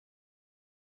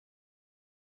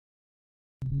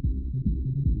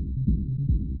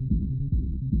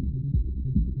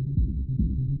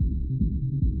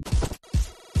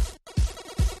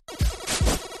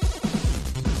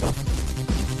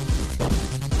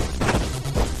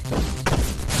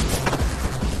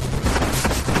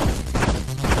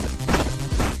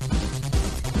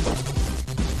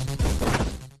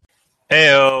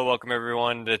Heyo, welcome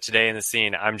everyone to Today in the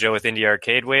Scene. I'm Joe with Indie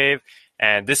Arcade Wave,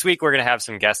 and this week we're going to have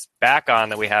some guests back on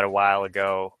that we had a while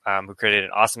ago who created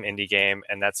an awesome indie game,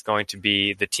 and that's going to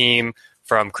be the team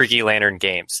from Creaky Lantern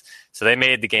Games. So they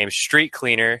made the game Street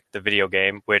Cleaner, the video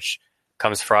game, which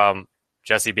comes from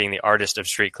Jesse being the artist of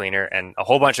Street Cleaner and a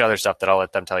whole bunch of other stuff that I'll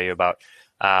let them tell you about.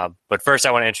 But first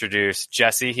I want to introduce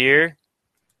Jesse here,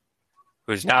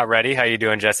 who's not ready. How you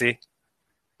doing, Jesse?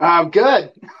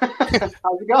 Good.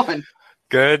 How's it going?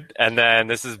 Good. And then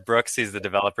this is Brooks. He's the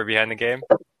developer behind the game.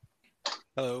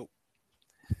 Hello.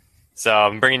 So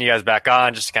I'm bringing you guys back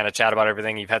on just to kind of chat about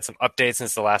everything. You've had some updates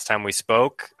since the last time we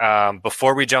spoke.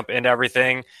 Before we jump into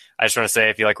everything, I just want to say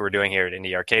if you like what we're doing here at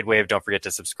Indie Arcade Wave, don't forget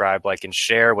to subscribe, like, and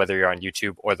share, whether you're on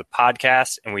YouTube or the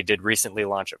podcast. And we did recently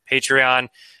launch a Patreon.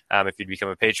 If you'd become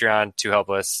a Patreon to help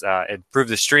us improve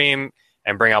the stream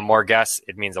and bring on more guests,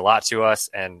 it means a lot to us.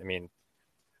 And I mean,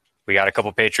 we got a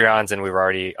couple Patreons and we've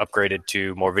already upgraded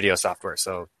to more video software.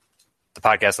 So the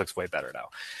podcast looks way better now.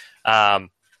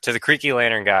 To the Creaky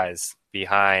Lantern guys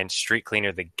behind Street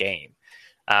Cleaner, the game.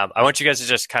 I want you guys to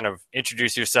just kind of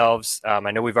introduce yourselves.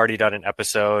 I know we've already done an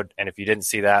episode, and if you didn't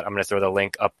see that, I'm going to throw the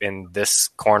link up in this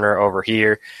corner over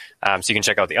here so you can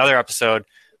check out the other episode.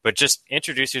 But just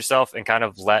introduce yourself and kind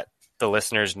of let the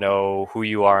listeners know who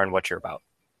you are and what you're about.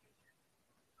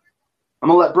 I'm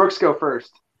going to let Brooks go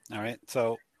first. All right.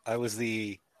 So I was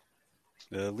the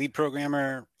lead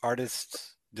programmer,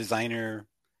 artist, designer,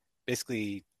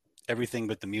 basically everything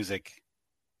but the music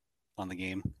on the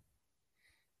game.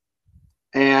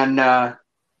 And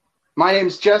my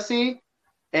name's Jesse,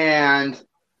 and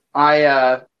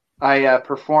I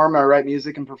perform. I write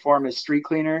music and perform as Street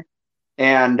Cleaner.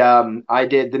 And I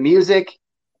did the music,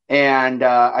 and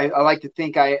I like to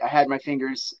think I had my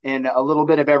fingers in a little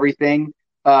bit of everything,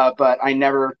 but I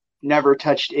never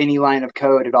touched any line of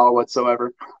code at all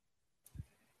whatsoever.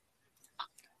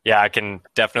 Yeah, I can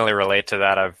definitely relate to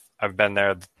that. I've been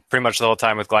there pretty much the whole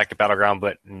time with Galactic Battleground,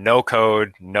 but no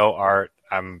code, no art.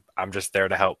 I'm just there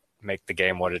to help make the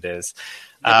game what it is.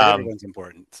 Yeah, everyone's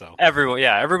important. So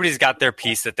everybody's got their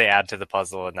piece that they add to the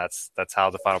puzzle, and that's how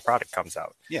the final product comes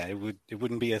out. Yeah, it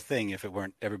wouldn't be a thing if it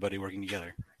weren't everybody working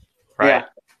together. Right. Yeah.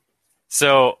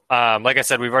 So, like I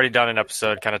said, we've already done an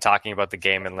episode kind of talking about the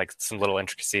game and like some little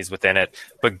intricacies within it.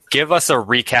 But give us a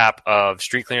recap of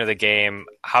Street Cleaner, the game,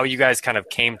 how you guys kind of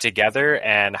came together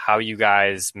and how you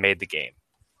guys made the game.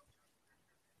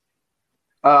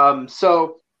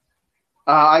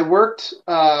 I worked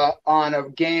on a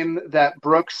game that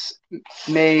Brooks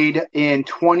made in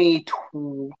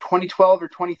 2012 or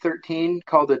 2013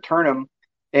 called Eternum,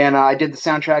 and I did the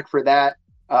soundtrack for that.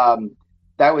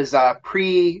 That was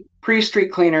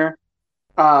pre-Street Cleaner,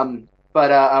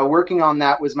 but working on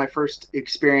that was my first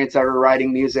experience ever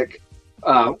writing music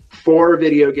for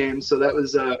video games. So that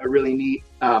was a really neat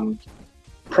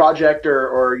project,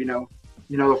 or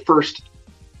the first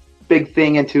big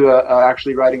thing into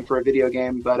actually writing for a video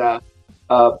game. But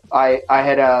I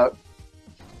had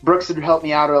Brooks had helped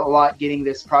me out a lot getting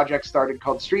this project started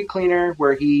called Street Cleaner,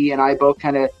 where he and I both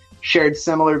kind of shared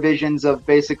similar visions of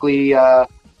basically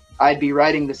I'd be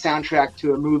writing the soundtrack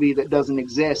to a movie that doesn't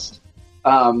exist,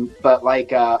 but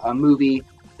like a movie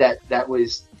that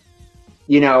was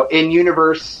in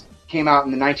universe, came out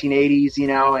in the 1980s,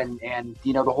 and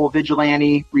the whole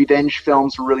vigilante revenge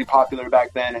films were really popular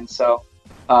back then, and so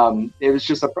it was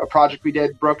just a project we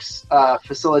did. Brooks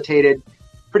facilitated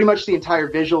pretty much the entire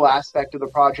visual aspect of the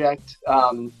project,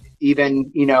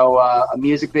 even a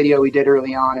music video we did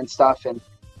early on and stuff, and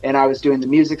I was doing the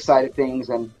music side of things,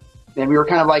 and we were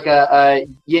kind of like a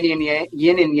yin and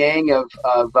yang of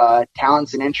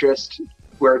talents and interest,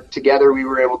 where together we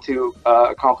were able to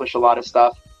accomplish a lot of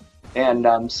stuff.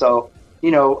 And so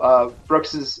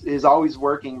Brooks is always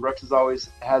working. Brooks always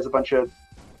has a bunch of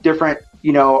different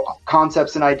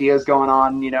concepts and ideas going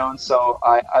on, and so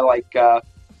I like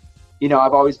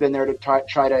I've always been there to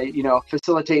try to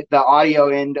facilitate the audio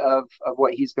end of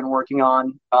what he's been working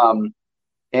on,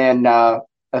 and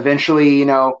eventually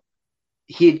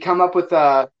he'd come up with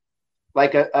a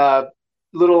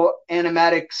little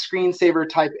animatic screensaver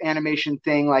type animation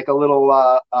thing, like a little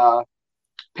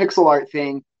pixel art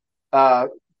thing, to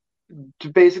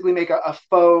basically make a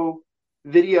faux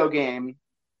video game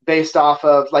based off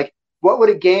of like, what would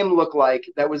a game look like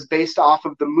that was based off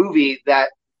of the movie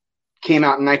that came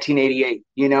out in 1988?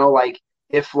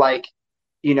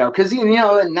 Because in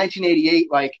 1988,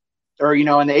 or in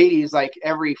the 80s, like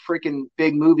every freaking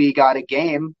big movie got a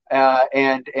game,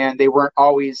 and they weren't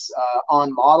always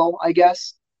on model, I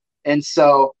guess. And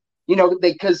so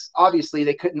because obviously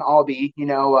they couldn't all be.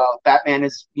 Batman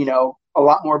is a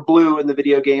lot more blue in the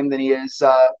video game than he is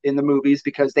in the movies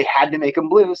because they had to make him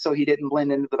blue so he didn't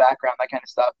blend into the background, that kind of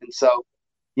stuff. And so,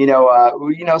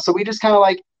 so we just kind of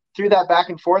like threw that back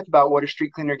and forth about what a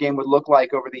street cleaner game would look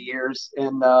like over the years,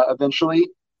 and eventually,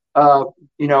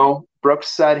 Brooks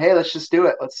said, "Hey, let's just do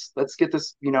it. Let's get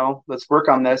this. Let's work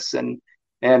on this." And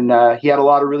he had a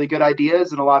lot of really good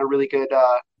ideas and a lot of really good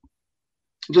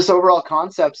just overall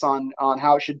concepts on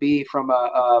how it should be from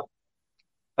a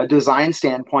design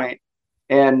standpoint.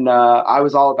 And I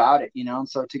was all about it, and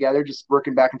so together, just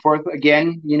working back and forth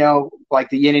again, like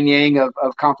the yin and yang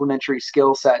of complementary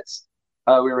skill sets,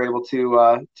 we were able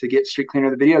to get Street Cleaner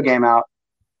the video game out.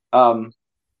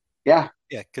 Yeah,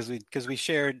 because we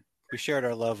shared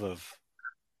our love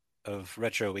of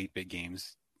retro 8-bit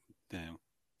games,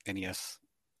 NES,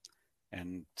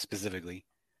 and specifically,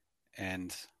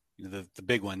 and the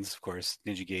big ones, of course,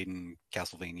 Ninja Gaiden,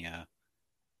 Castlevania,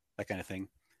 that kind of thing.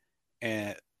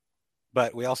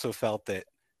 But we also felt that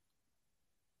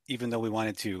even though we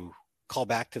wanted to call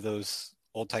back to those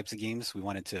old types of games, we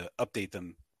wanted to update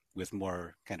them with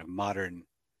more kind of modern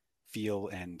feel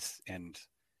and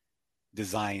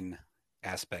design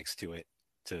aspects to it,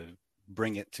 to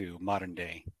bring it to modern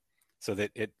day, so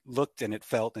that it looked and it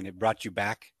felt and it brought you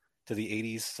back to the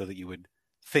 80s, so that you would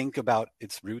think about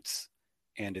its roots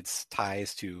and its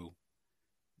ties to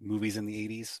movies in the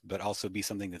 80s, but also be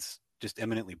something that's just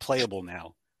eminently playable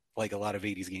now, like a lot of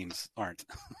 80s games aren't.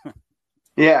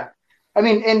 Yeah. I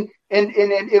mean, and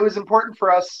it was important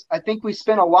for us. I think we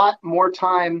spent a lot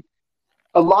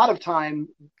of time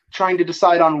trying to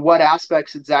decide on what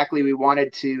aspects exactly we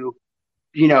wanted to,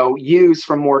 use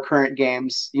from more current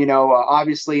games,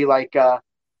 obviously like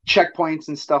checkpoints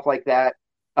and stuff like that.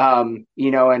 And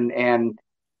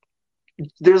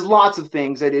there's lots of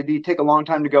things that it'd take a long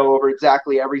time to go over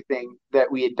exactly everything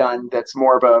that we had done. That's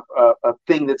more of a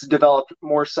thing that's developed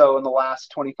more so in the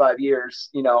last 25 years,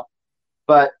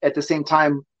 but at the same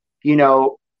time,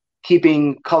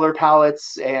 keeping color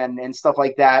palettes and stuff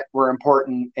like that were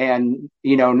important, and,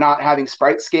 not having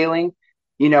sprite scaling,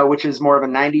 which is more of a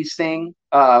 90s thing.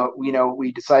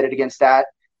 We decided against that.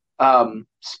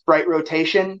 Sprite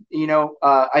rotation,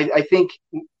 I think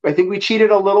we cheated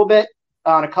a little bit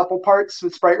on a couple parts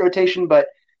with sprite rotation, but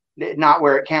not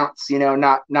where it counts,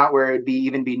 not where it'd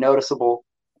even be noticeable.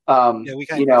 We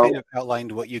kind of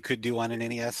outlined what you could do on an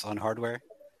NES on hardware,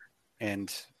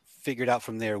 and figured out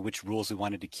from there which rules we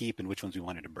wanted to keep and which ones we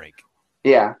wanted to break.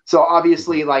 Yeah. So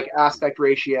obviously, like aspect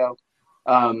ratio,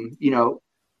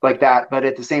 like that. But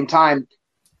at the same time,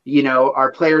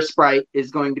 our player sprite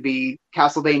is going to be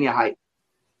Castlevania height,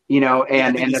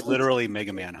 and it's literally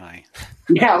Mega Man high.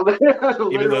 Yeah,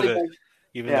 literally.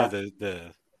 Even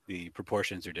though the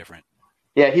proportions are different.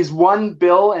 Yeah, he's one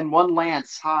Bill and one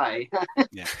Lance high.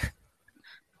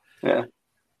 Yeah.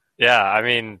 Yeah, I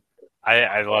mean,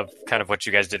 I love kind of what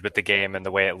you guys did with the game and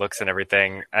the way it looks and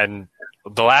everything. And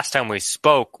the last time we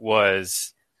spoke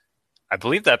was, I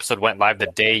believe the episode went live the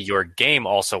day your game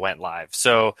also went live.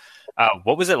 So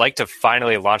what was it like to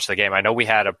finally launch the game? I know we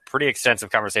had a pretty extensive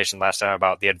conversation last time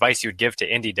about the advice you'd give to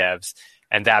indie devs,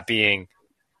 and that being,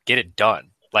 get it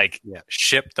done.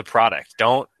 Ship the product.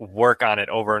 Don't work on it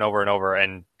over and over and over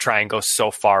and try and go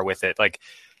so far with it.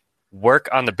 Work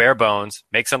on the bare bones,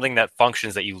 make something that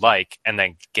functions that you like, and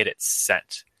then get it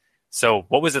sent. So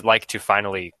what was it like to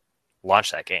finally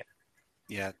launch that game?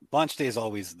 Yeah, launch day is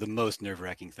always the most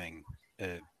nerve-wracking thing.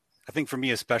 I think for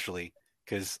me especially,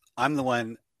 because I'm the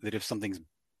one that if something's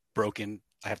broken,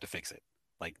 I have to fix it.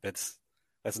 That's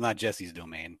not Jesse's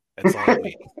domain. That's all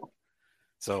me.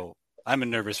 So I'm a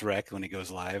nervous wreck when it goes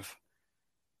live.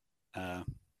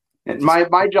 And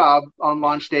my job on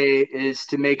launch day is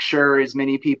to make sure as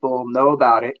many people know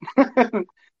about it,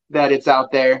 that it's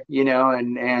out there,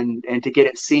 and to get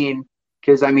it seen.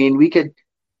 Because I mean, we could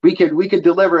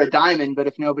deliver a diamond, but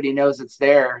if nobody knows it's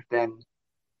there, then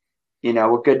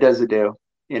what good does it do?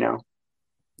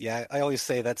 Yeah, I always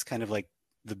say that's kind of like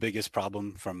the biggest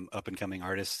problem from up and coming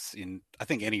artists in, I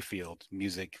think, any field,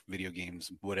 music, video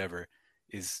games, whatever,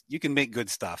 is you can make good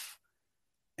stuff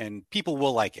and people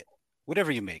will like it.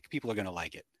 Whatever you make, people are going to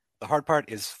like it. The hard part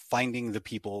is finding the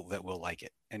people that will like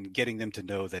it and getting them to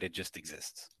know that it just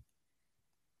exists.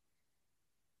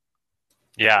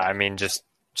 Yeah, I mean, just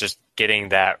getting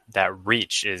that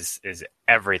reach is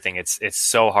everything. It's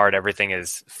so hard. Everything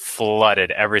is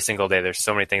flooded every single day. There's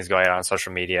so many things going on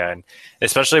social media, and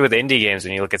especially with indie games,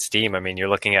 when you look at Steam, I mean, you're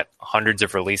looking at hundreds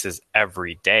of releases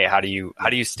every day. How do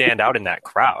you stand out in that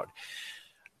crowd?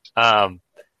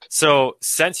 So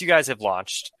since you guys have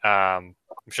launched, I'm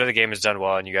sure the game has done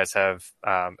well, and you guys have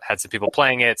had some people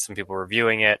playing it, some people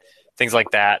reviewing it. things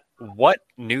like that. What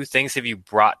new things have you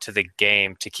brought to the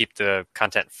game to keep the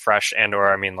content fresh? And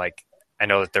or I mean, like, I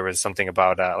know that there was something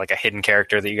about like a hidden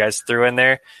character that you guys threw in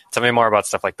there. Tell me more about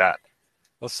stuff like that.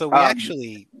 Well, so we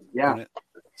actually, yeah.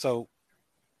 So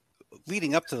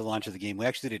leading up to the launch of the game, we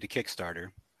actually did a Kickstarter,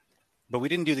 but we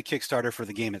didn't do the Kickstarter for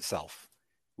the game itself.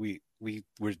 We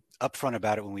were upfront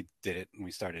about it when we did it, when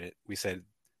we started it. We said,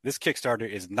 this Kickstarter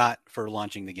is not for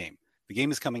launching the game. The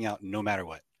game is coming out no matter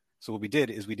what. So what we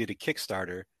did is we did a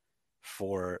Kickstarter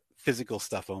for physical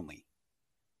stuff only.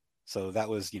 So that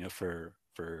was,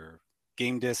 for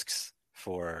game discs,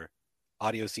 for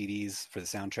audio CDs, for the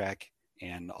soundtrack,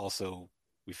 and also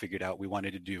we figured out we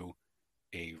wanted to do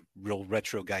a real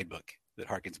retro guidebook that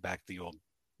harkens back to the old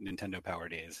Nintendo Power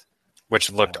days.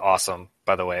 Which looked awesome,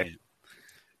 by the way. Yeah.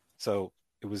 So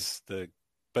it was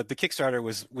but the Kickstarter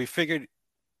was, we figured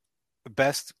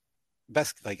best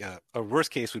like a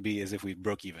worst case would be is if we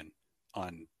broke even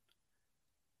on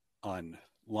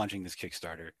launching this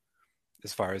Kickstarter,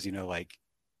 as far as, like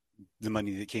the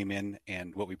money that came in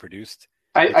and what we produced.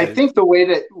 I think the way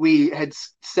that we had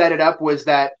set it up was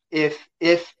that if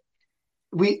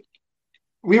we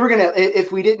were gonna,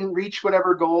 if we didn't reach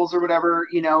whatever goals or whatever,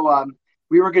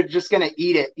 we were just gonna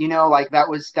eat it, like that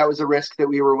was a risk that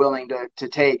we were willing to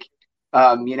take,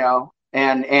 and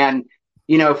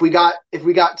if we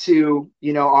got to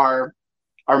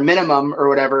our minimum or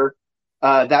whatever,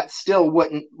 that still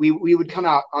wouldn't, we would come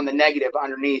out on the negative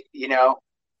underneath, that's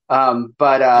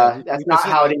not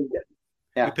how it ended.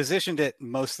 Yeah. We positioned it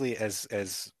mostly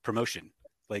as promotion,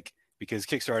 like, because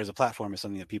Kickstarter as a platform is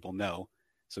something that people know.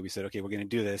 So we said, okay, we're going to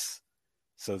do this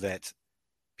so that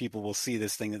people will see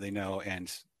this thing that they know, and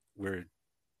we're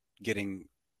getting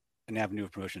an avenue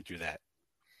of promotion through that.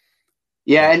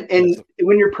 Yeah, and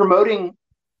when you're promoting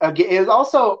a game, it was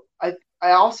also,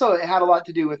 I also, it had a lot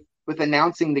to do with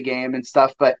announcing the game and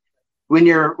stuff. But when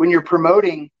you're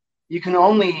promoting, you can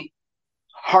only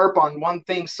harp on one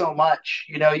thing so much.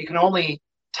 You can only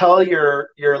tell your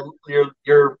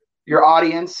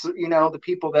audience, the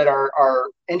people that are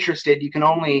interested, you can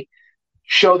only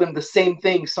show them the same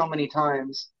thing so many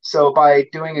times. So by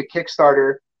doing a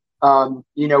Kickstarter,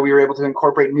 we were able to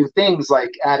incorporate new things like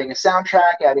adding a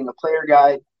soundtrack, adding a player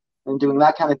guide, and doing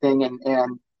that kind of thing, and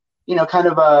kind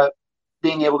of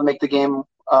being able to make the game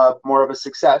more of a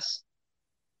success.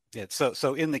 Yeah.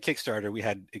 So in the Kickstarter, we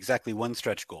had exactly one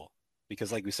stretch goal,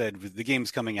 because, like we said, the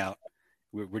game's coming out.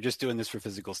 We're just doing this for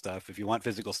physical stuff. If you want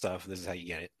physical stuff, this is how you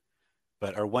get it.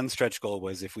 But our one stretch goal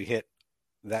was, if we hit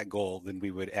that goal, then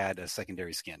we would add a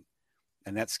secondary skin.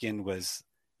 And that skin was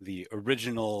the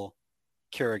original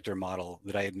character model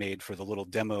that I had made for the little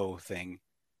demo thing,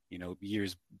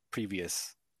 years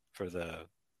previous, for the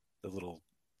little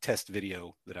test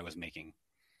video that I was making.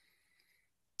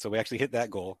 So we actually hit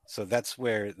that goal. So that's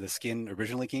where the skin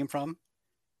originally came from.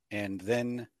 And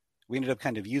then we ended up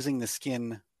kind of using the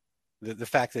skin, the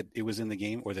fact that it was in the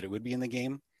game, or that it would be in the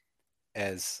game,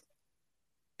 as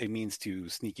a means to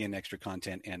sneak in extra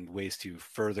content and ways to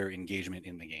further engagement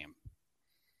in the game.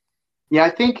 Yeah, I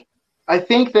think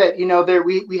that there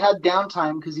we had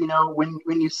downtime, because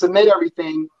when you submit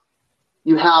everything,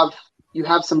 you have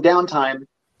some downtime,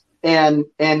 and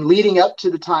leading up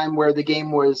to the time where the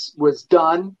game was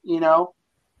done, and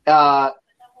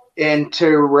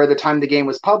to where the time the game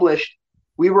was published,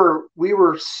 we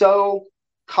were so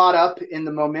caught up in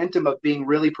the momentum of being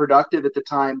really productive at the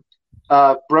time.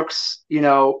 Brooks,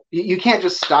 you can't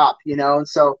just stop, and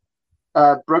so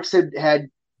Brooks had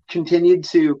continued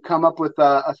to come up with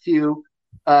a few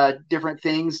different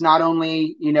things. Not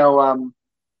only, we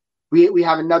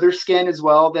have another skin as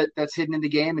well that's hidden in the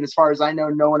game, and as far as I know,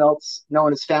 no one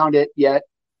has found it yet.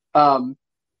 I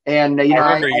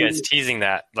remember you guys teasing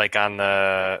that, like on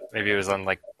maybe it was on,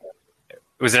 like,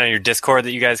 was it on your Discord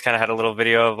that you guys kind of had a little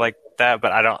video of like that?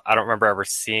 But I don't remember ever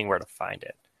seeing where to find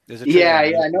it.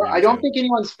 Yeah. No, I don't think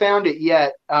anyone's found it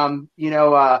yet.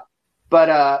 But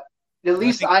at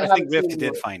least I think Rift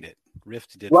did find it.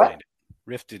 Rift did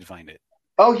find it.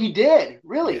 Oh, he did?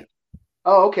 Really? Yeah.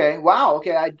 Oh, okay. Wow.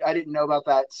 Okay. I didn't know about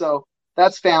that. So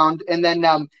that's found. And then,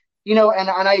 and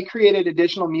I created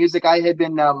additional music. I had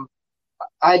been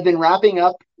wrapping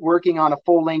up working on a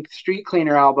full length Street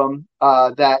Cleaner album,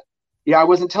 that, I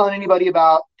wasn't telling anybody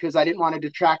about, because I didn't want to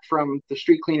detract from the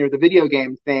Street Cleaner, the video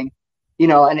game thing,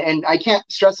 and I can't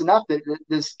stress enough that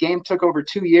this game took over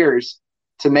 2 years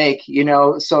to make,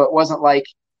 so it wasn't like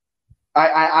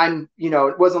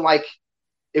it wasn't like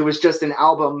it was just an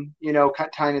album,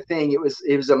 kind of thing. It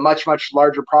was a much, much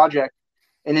larger project.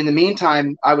 And in the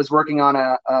meantime, I was working on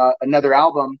another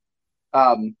album.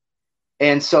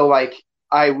 And so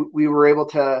we were able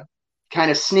to kind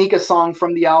of sneak a song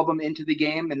from the album into the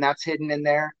game, and that's hidden in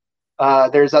there.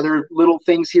 There's other little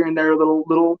things here and there,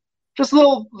 little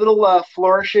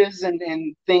flourishes and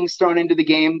things thrown into the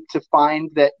game to find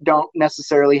that don't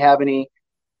necessarily have any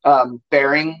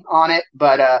bearing on it.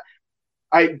 But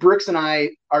Brooks and I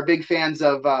are big fans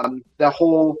of the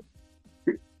whole.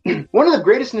 One of the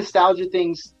greatest nostalgia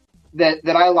things that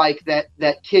I like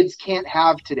that kids can't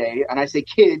have today, and I say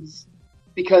kids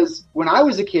because when I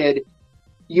was a kid,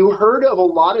 you heard of a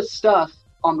lot of stuff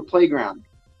on the playground.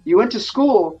 You went to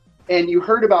school and you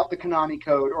heard about the Konami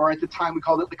code, or at the time we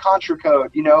called it the Contra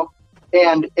code,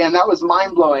 and that was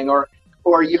mind blowing.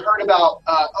 Or you heard about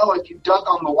if you duck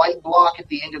on the white block at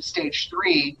the end of stage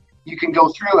 3, you can go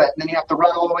through it, and then you have to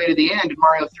run all the way to the end in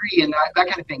Mario 3 and that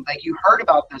kind of thing. Like you heard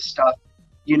about this stuff,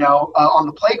 on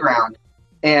the playground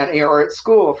or at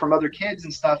school from other kids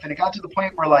and stuff, and it got to the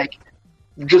point where like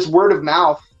just word of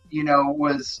mouth,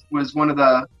 was one of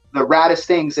the raddest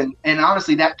things, and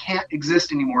honestly that can't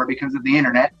exist anymore because of the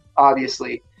internet,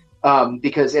 obviously,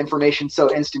 because information's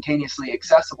so instantaneously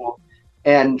accessible.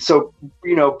 And so,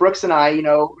 Brooks and I,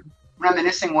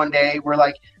 reminiscing one day, we're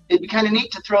like, it'd be kind of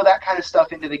neat to throw that kind of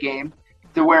stuff into the game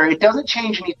to where it doesn't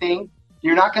change anything.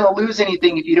 You're not going to lose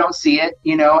anything if you don't see it,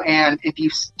 and if you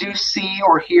do see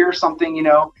or hear something,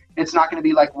 it's not going to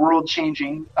be like world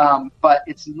changing. But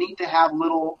it's neat to have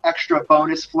little extra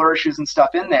bonus flourishes and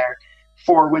stuff in there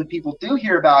for when people do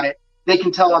hear about it, they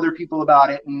can tell other people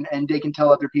about it and they can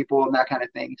tell other people and that kind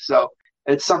of thing. So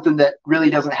it's something that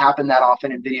really doesn't happen that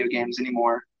often in video games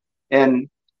anymore. And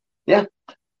yeah.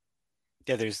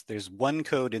 Yeah, there's one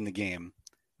code in the game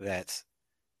that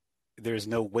there's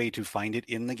no way to find it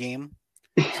in the game.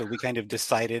 So we kind of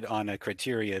decided on a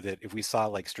criteria that if we saw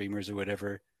like streamers or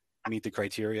whatever meet the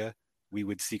criteria, we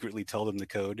would secretly tell them the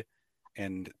code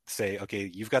and say, okay,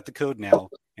 you've got the code now.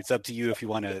 It's up to you if you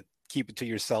want to keep it to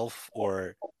yourself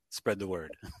or spread the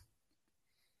word.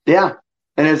 Yeah.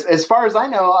 And as far as I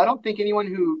know, I don't think anyone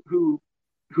who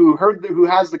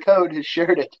has the code has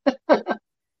shared it.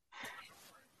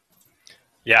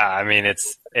 Yeah, I mean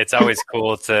it's always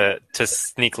cool to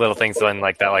sneak little things in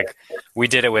like that. Like we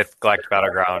did it with Galactic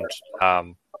Battleground,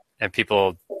 and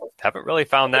people haven't really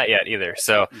found that yet either.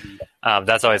 So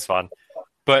that's always fun.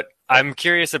 But I'm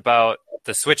curious about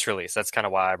the Switch release. That's kind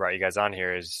of why I brought you guys on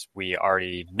here. Is we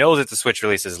already know that the Switch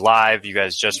release is live. You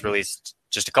guys just released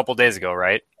just a couple days ago,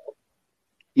 right?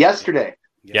 Yesterday.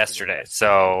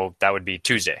 So that would be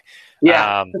Tuesday.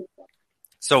 Yeah.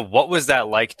 So what was that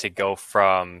like to go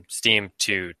from Steam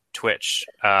to Twitch?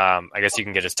 I guess you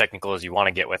can get as technical as you want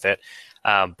to get with it.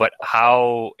 But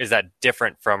how is that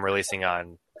different from releasing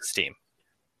on Steam?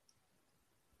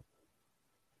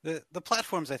 The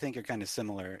platforms I think are kind of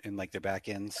similar in like their back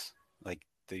ends. Like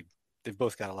they've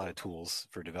both got a lot of tools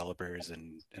for developers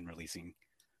and releasing.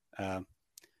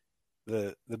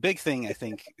 The big thing I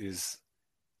think is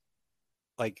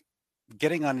like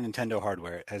getting on Nintendo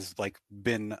hardware has like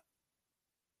been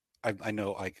I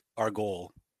know like our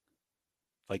goal,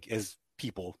 like as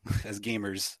people, as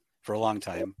gamers for a long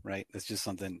time, right? It's just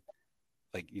something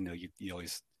like, you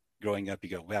always growing up, you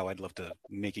go, wow, I'd love to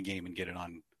make a game and get it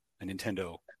on a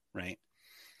Nintendo, right?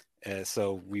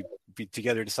 So we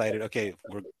together decided, okay,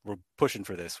 we're pushing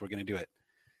for this. We're going to do it.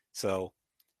 So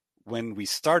when we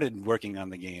started working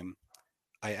on the game,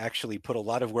 I actually put a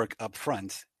lot of work up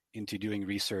front into doing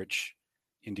research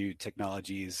into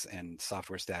technologies and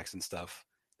software stacks and stuff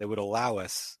that would allow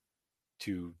us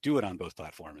to do it on both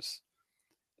platforms.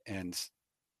 And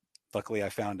luckily I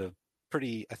found a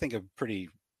pretty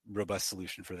robust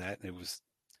solution for that. It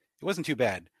wasn't too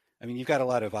bad. I mean, you've got a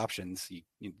lot of options.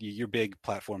 Your big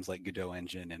platforms like Godot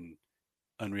Engine and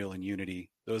Unreal and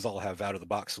Unity, those all have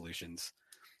out-of-the-box solutions.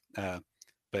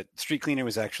 But Street Cleaner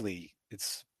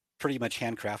it's pretty much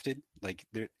handcrafted. Like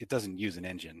it doesn't use an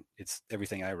engine. It's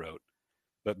everything I wrote.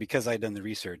 But because I'd done the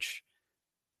research,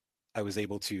 I was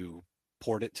able to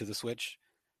port it to the Switch.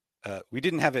 We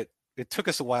didn't have it. It took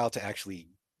us a while to actually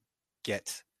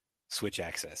get Switch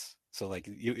access. So like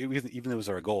even though it was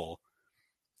our goal,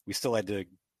 we still had to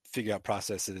figure out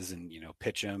processes and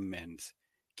pitch them and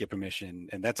get permission.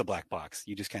 And that's a black box.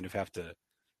 You just kind of have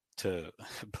to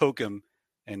poke them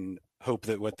and hope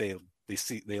that what they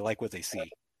see, they like what they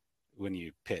see when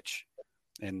you pitch.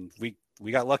 And we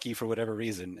got lucky for whatever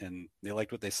reason, and they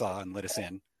liked what they saw and let us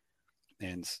in.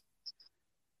 And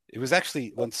it was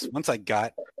actually once I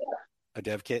got a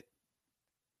dev kit,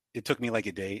 it took me like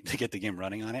a day to get the game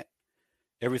running on it.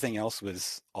 Everything else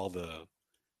was all the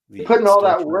putting all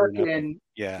that work in.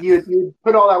 Yeah, you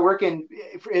put all that work in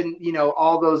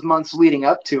all those months leading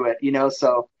up to it.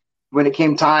 So when it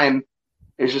came time,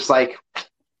 it was just like,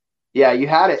 yeah, you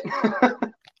had it.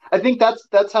 I think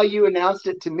that's how you announced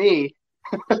it to me.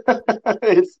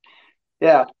 It's,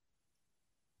 yeah.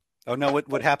 Oh no,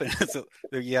 what happened? So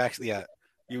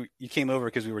you came over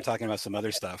because we were talking about some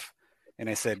other stuff, and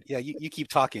I said, yeah, you keep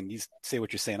talking, you say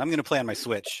what you're saying. I'm going to play on my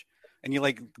Switch, and you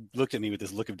like looked at me with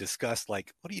this look of disgust,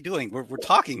 like, what are you doing? We're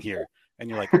talking here, and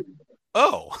you're like,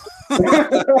 oh.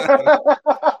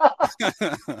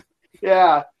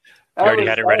 Yeah. You already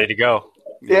had it ready to go.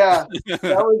 Yeah,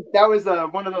 that was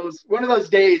one of those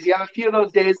days. You have a few of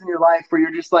those days in your life where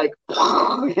you're just like,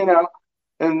 you know,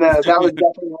 and that was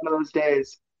definitely one of those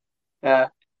days. Yeah,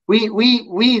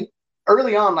 we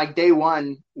early on, like day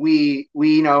one, we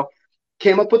you know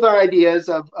came up with our ideas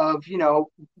of you know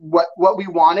what we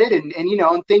wanted, and you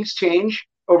know, and things change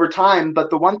over time. But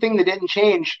the one thing that didn't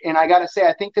change, and I gotta say,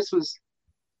 I think this was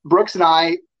Brooks and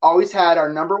I always had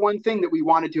our number one thing that we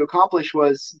wanted to accomplish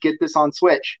was get this on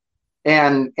Switch.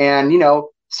 And you know,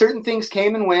 certain things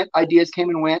came and went, ideas came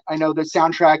and went. I know the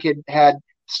soundtrack had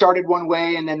started one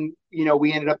way, and then you know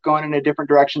we ended up going in a different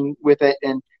direction with it,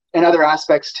 and other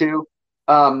aspects too.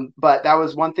 But that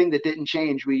was one thing that didn't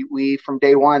change. We from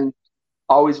day one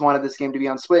always wanted this game to be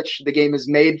on Switch. The game is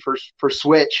made for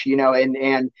Switch, you know,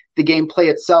 and the gameplay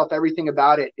itself, everything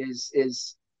about it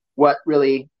is what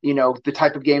really, you know, the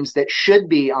type of games that should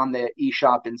be on the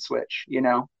eShop and Switch, you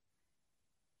know.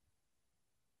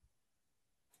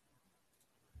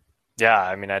 Yeah,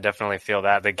 I mean, I definitely feel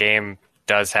that the game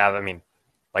does have, I mean,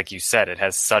 like you said, it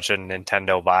has such a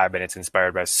Nintendo vibe, and it's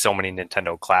inspired by so many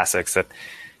Nintendo classics that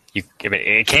I mean,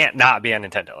 it can't not be on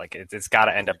Nintendo. Like it's got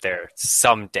to end up there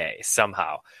someday,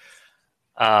 somehow.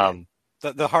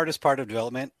 The hardest part of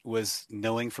development was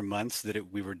knowing for months that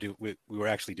we were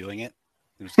actually doing it.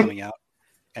 It was coming out,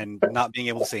 and not being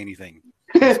able to say anything.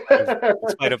 In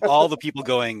spite of all the people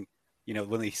going, you know,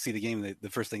 when they see the game, the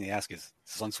first thing they ask is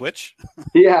this on Switch?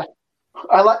 Yeah.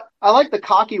 I like the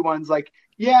cocky ones, like,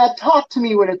 yeah, talk to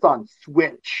me when it's on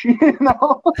Switch. You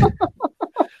know?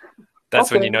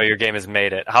 That's when you know your game has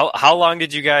made it. How long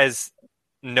did you guys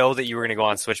know that you were going to go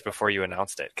on Switch before you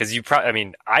announced it? Because I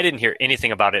mean, I didn't hear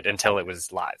anything about it until it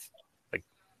was live. Like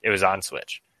it was on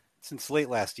Switch. Since late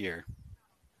last year.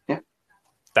 Yeah.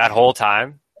 That whole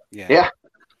time? Yeah. Yeah.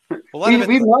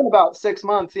 We've known about 6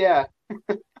 months, yeah.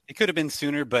 It could have been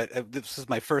sooner, but this is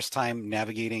my first time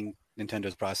navigating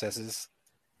Nintendo's processes.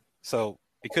 So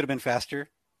it could have been faster,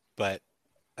 but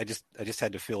I just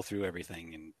had to feel through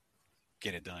everything and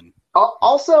get it done.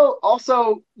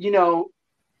 Also, you know,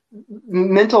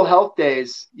 mental health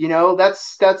days, you know,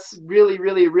 that's really,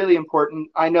 really, really important.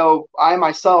 I know I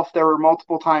myself, there were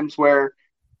multiple times where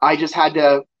I just had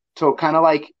to kind of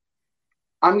like,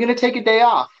 I'm going to take a day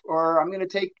off, or I'm going to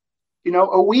take, you know,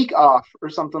 a week off or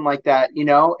something like that, you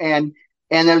know, and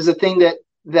there's a thing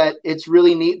that it's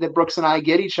really neat that Brooks and I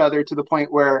get each other to the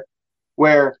point where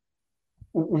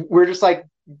we're just like,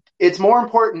 it's more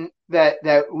important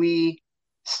that we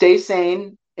stay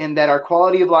sane and that our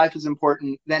quality of life is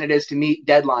important than it is to meet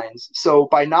deadlines. So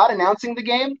by not announcing the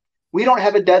game, we don't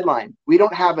have a deadline. We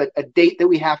don't have a date that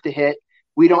we have to hit.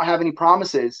 We don't have any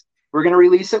promises. We're going to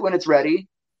release it when it's ready,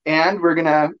 and we're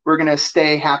going to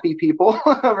stay happy people.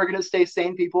 We're going to stay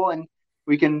sane people, and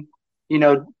we can, you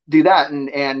know, do that.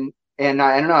 And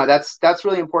I don't know, that's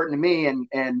really important to me.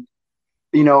 And,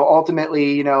 you know,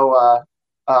 ultimately, you know,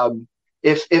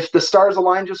 if the stars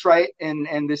align just right,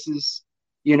 and this is,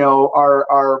 you know,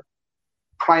 our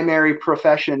primary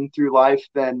profession through life,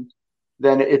 then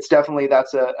it's definitely,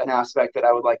 that's an aspect that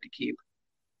I would like to keep,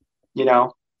 you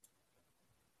know.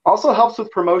 Also helps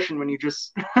with promotion when you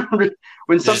just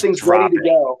when something's ready to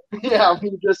go. Yeah,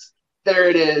 when you just, there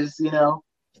it is, you know.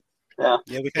 Yeah.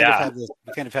 Yeah, we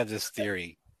kind of have this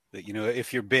theory that, you know,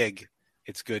 if you're big,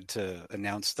 it's good to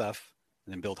announce stuff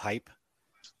and then build hype.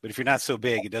 But if you're not so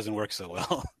big, it doesn't work so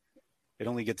well. It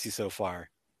only gets you so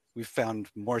far. We've found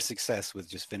more success with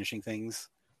just finishing things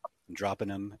and dropping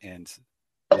them, and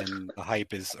then the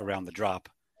hype is around the drop,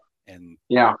 and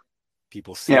yeah,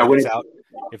 people see it's out.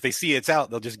 If they see it's out,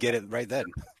 they'll just get it right then.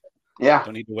 Yeah,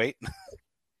 don't need to wait.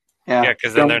 Yeah,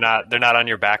 because then they're not on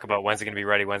your back about when's it going to be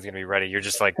ready. When's it going to be ready? You're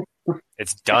just like,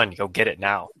 it's done. Go get it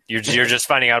now. You're just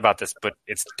finding out about this, but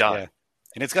it's done. Yeah.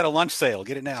 And it's got a lunch sale.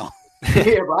 Get it now.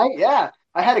 Yeah, right. Yeah,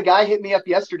 I had a guy hit me up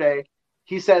yesterday.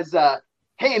 He says,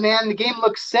 "Hey man, the game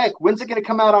looks sick. When's it going to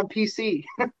come out on PC?"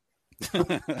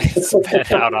 It's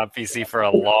been out on PC for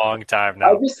a long time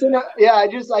now. I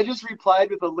just replied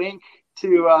with a link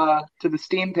to the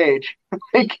Steam page.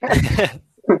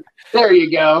 There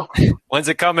you go. When's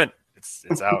it coming?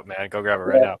 It's out, man. Go grab it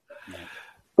right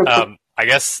now. I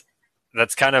guess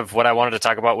that's kind of what I wanted to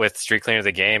talk about with Street Cleaner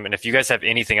the game. And if you guys have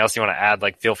anything else you want to add,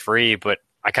 like, feel free. But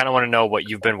I kind of want to know what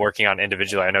you've been working on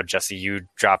individually. I know, Jesse, you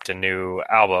dropped a new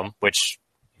album, which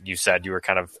you said you were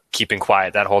kind of keeping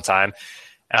quiet that whole time.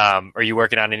 Are you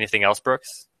working on anything else,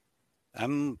 Brooks?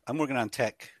 I'm working on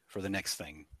tech for the next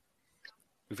thing.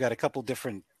 We've got a couple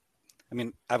different. I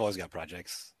mean, I've always got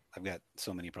projects. I've got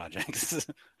so many projects.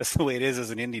 That's the way it is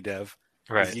as an indie dev.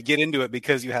 Right. You get into it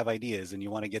because you have ideas and you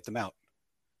want to get them out,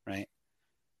 right?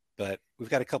 But we've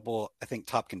got a couple, I think,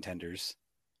 top contenders.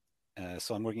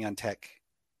 So I'm working on tech,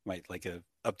 like a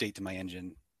update to my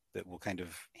engine that will kind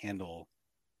of handle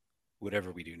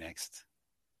whatever we do next.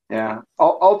 Yeah.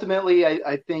 Ultimately,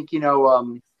 I think it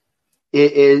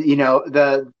is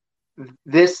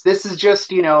this is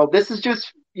just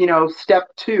step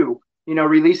two.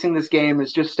 Releasing this game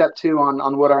is just step two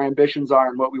on what our ambitions are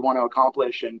and what we want to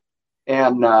accomplish.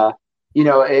 And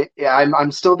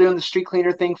I'm still doing the street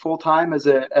cleaner thing full time as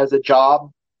a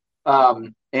job.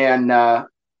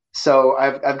 So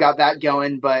I've got that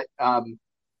going, but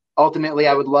ultimately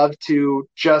I would love to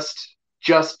just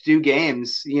do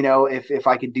games. If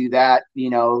I could do that,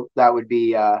 that would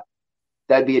be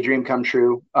that'd be a dream come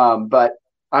true. But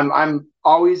I'm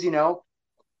always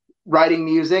writing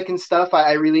music and stuff.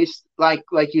 I released, like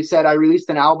you said, I released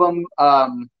an album.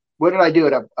 What did I do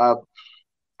it?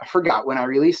 I forgot when I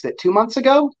released it. 2 months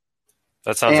ago.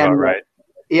 That sounds about right.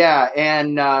 Yeah,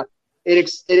 and it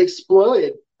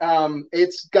exploded.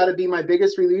 It's got to be my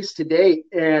biggest release to date,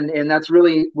 and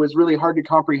was really hard to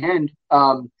comprehend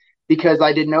because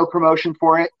I did no promotion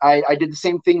for it. I did the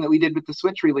same thing that we did with the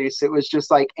Switch release. It was just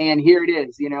like, and here it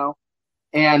is,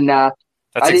 and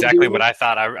that's exactly what I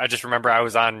thought. I just remember I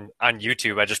was on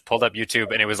YouTube. I just pulled up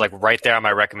YouTube, and it was like right there on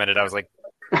my recommended. I was like,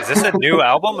 is this a new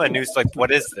album? A new, like,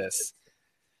 what is this?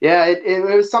 Yeah, it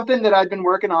was something that I'd been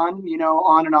working on,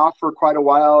 on and off for quite a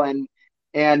while, and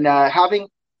having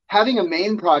a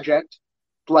main project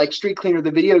like Street Cleaner,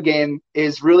 the video game,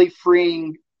 is really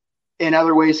freeing in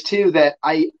other ways too. That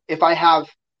if I have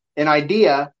an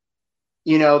idea,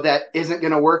 that isn't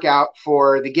going to work out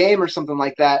for the game or something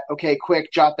like that, okay,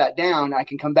 quick, jot that down. I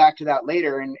can come back to that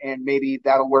later, and maybe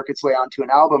that'll work its way onto an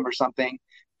album or something.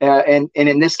 And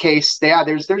in this case,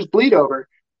 there's bleed over.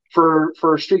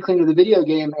 For Street Cleaner, the video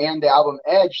game, and the album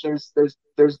Edge, there's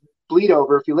bleed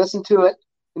over. If you listen to it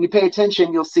and you pay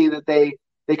attention, you'll see that they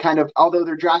kind of, although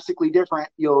they're drastically different,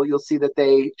 you'll see that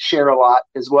they share a lot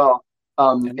as well.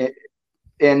 And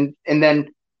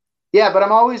then yeah, but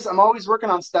I'm always working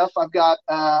on stuff. I've got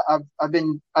I've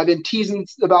been teasing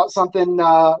about something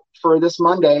for this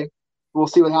Monday. We'll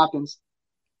see what happens.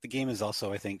 The game is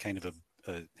also, I think, kind of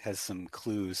has some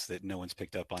clues that no one's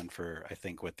picked up on for, I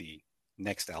think, what the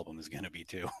next album is going to be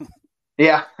too.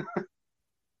 Yeah.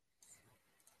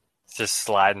 Just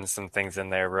sliding some things in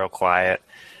there real quiet.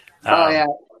 Yeah.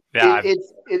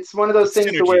 It's one of those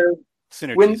things to where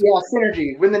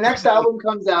synergy. When the next album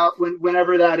comes out,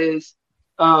 whenever that is,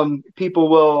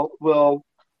 people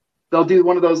they'll do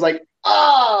one of those like,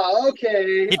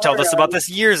 okay. He told us about this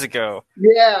years ago.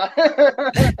 Yeah.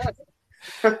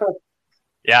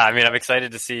 Yeah, I mean, I'm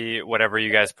excited to see whatever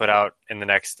you guys put out in the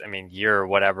next, year or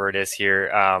whatever it is here.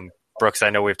 Brooks,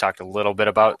 I know we've talked a little bit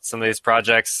about some of these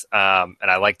projects, and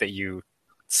I like that you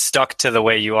stuck to the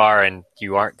way you are and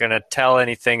you aren't going to tell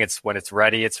anything. It's when it's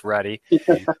ready, it's ready.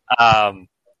 And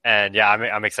yeah,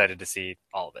 I'm excited to see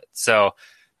all of it. So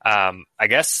I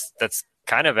guess that's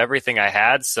kind of everything I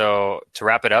had. So to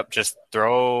wrap it up, just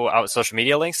throw out social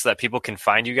media links so that people can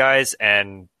find you guys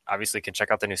and obviously can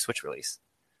check out the new Switch release.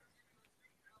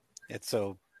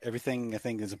 So everything I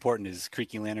think is important is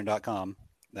creakylantern.com.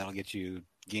 That'll get you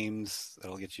games.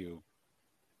 That'll get you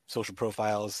social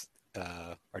profiles.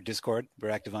 Our Discord.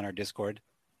 We're active on our Discord,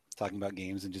 talking about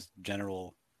games and just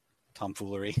general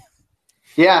tomfoolery.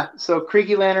 Yeah. So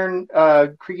Creaky Lantern,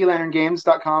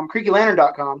 creakylanterngames.com,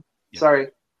 creakylantern.com. Yep. Sorry.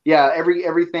 Yeah.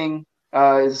 Everything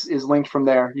is linked from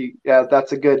there.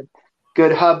 That's a good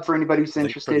hub for anybody who's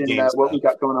interested in what we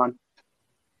got going on.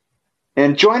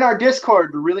 And join our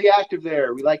Discord. We're really active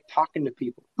there. We like talking to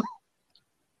people.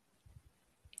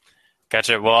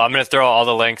 Gotcha. Well, I'm going to throw all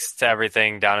the links to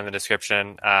everything down in the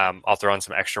description. I'll throw in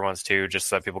some extra ones too, just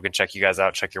so that people can check you guys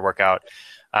out, check your work out.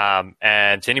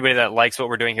 And to anybody that likes what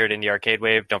we're doing here at Indie Arcade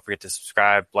Wave, don't forget to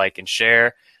subscribe, like, and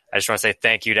share. I just want to say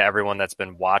thank you to everyone that's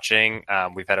been watching.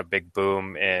 We've had a big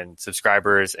boom in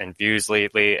subscribers and views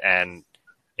lately, and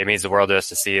it means the world to us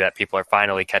to see that people are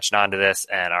finally catching on to this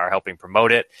and are helping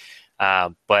promote it.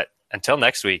 But until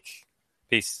next week,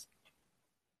 peace.